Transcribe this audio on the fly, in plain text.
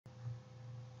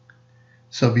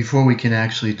So before we can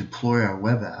actually deploy our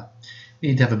web app, we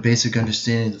need to have a basic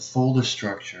understanding of the folder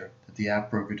structure that the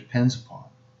AppBroker depends upon.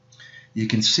 You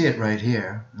can see it right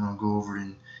here, and I'll go over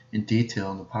it in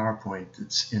detail in the PowerPoint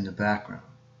that's in the background.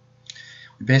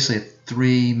 We basically have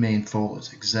three main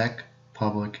folders: exec,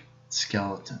 public,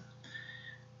 skeleton.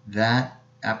 That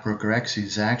AppBroker exe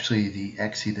is actually the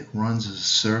exe that runs as a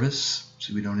service,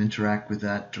 so we don't interact with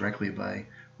that directly by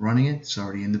running it. It's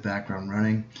already in the background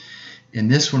running. And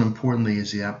this one, importantly,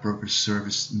 is the AppBroker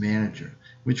Service Manager,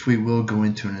 which we will go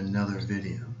into in another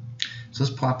video. So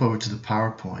let's pop over to the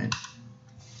PowerPoint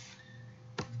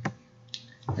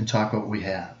and talk about what we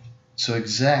have. So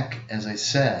exec, as I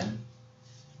said,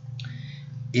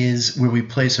 is where we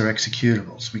place our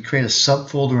executables. We create a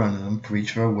subfolder under them for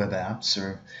each of our web apps,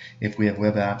 or if we have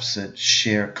web apps that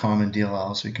share common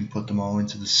DLLs, we can put them all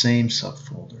into the same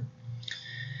subfolder.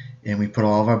 And we put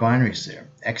all of our binaries there: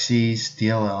 exes,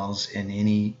 DLLs, and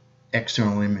any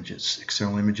external images.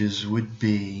 External images would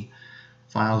be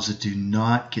files that do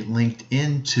not get linked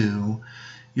into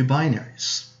your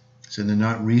binaries. So they're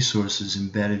not resources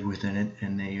embedded within it,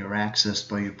 and they are accessed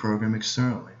by your program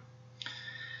externally.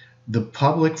 The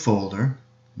public folder,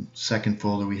 second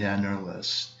folder we had in our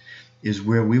list, is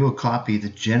where we will copy the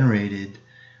generated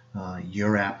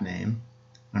your app name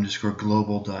 _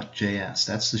 global.js.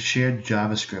 That's the shared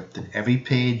JavaScript that every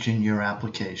page in your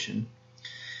application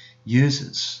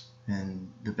uses.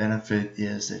 And the benefit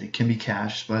is that it can be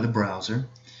cached by the browser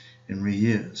and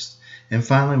reused. And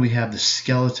finally, we have the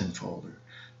skeleton folder.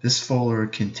 This folder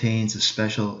contains the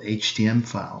special HTML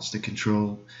files that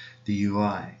control the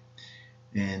UI.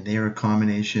 And they are a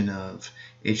combination of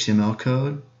HTML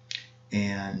code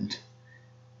and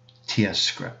TS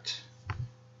script.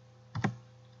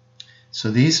 So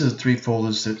these are the three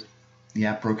folders that the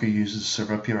AppBroker uses to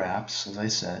serve up your apps, as I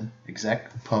said: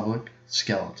 exec, public,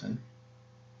 skeleton.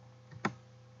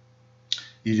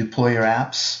 You deploy your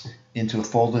apps into a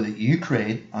folder that you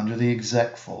create under the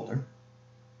exec folder.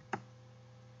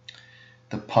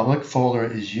 The public folder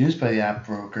is used by the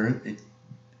AppBroker.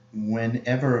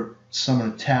 Whenever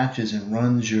someone attaches and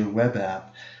runs your web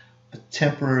app, a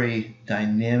temporary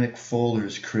dynamic folder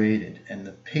is created, and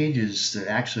the pages that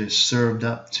actually are served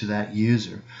up to that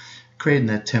user are created in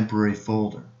that temporary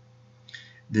folder.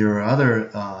 There are other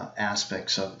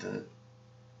aspects of the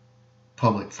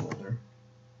public folder,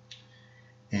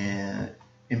 and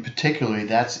in particular,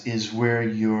 that is where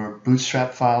your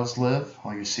bootstrap files live,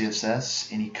 all your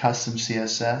CSS, any custom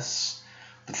CSS,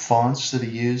 the fonts that are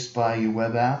used by your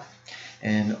web app,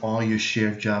 and all your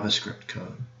shared JavaScript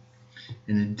code.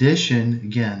 In addition,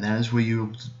 again, that is where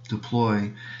you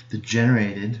deploy the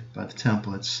generated by the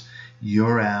templates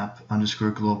your app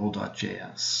 _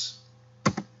 global.js.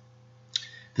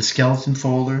 The skeleton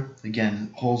folder,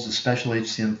 again, holds the special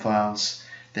HTML files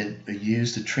that are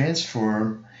used to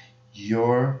transform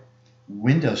your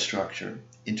window structure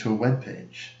into a web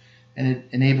page. And it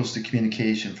enables the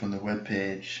communication from the web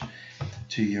page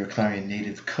to your Clarion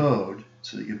native code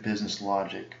so that your business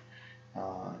logic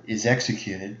is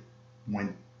executed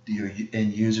when your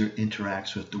end user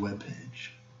interacts with the web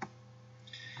page.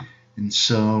 And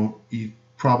so you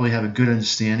probably have a good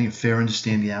understanding, a fair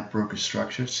understanding of the AppBroker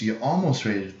structure, so you're almost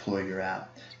ready to deploy your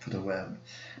app for the web.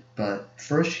 But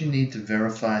first you need to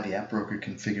verify the AppBroker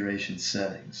configuration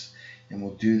settings, and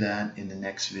we'll do that in the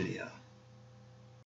next video.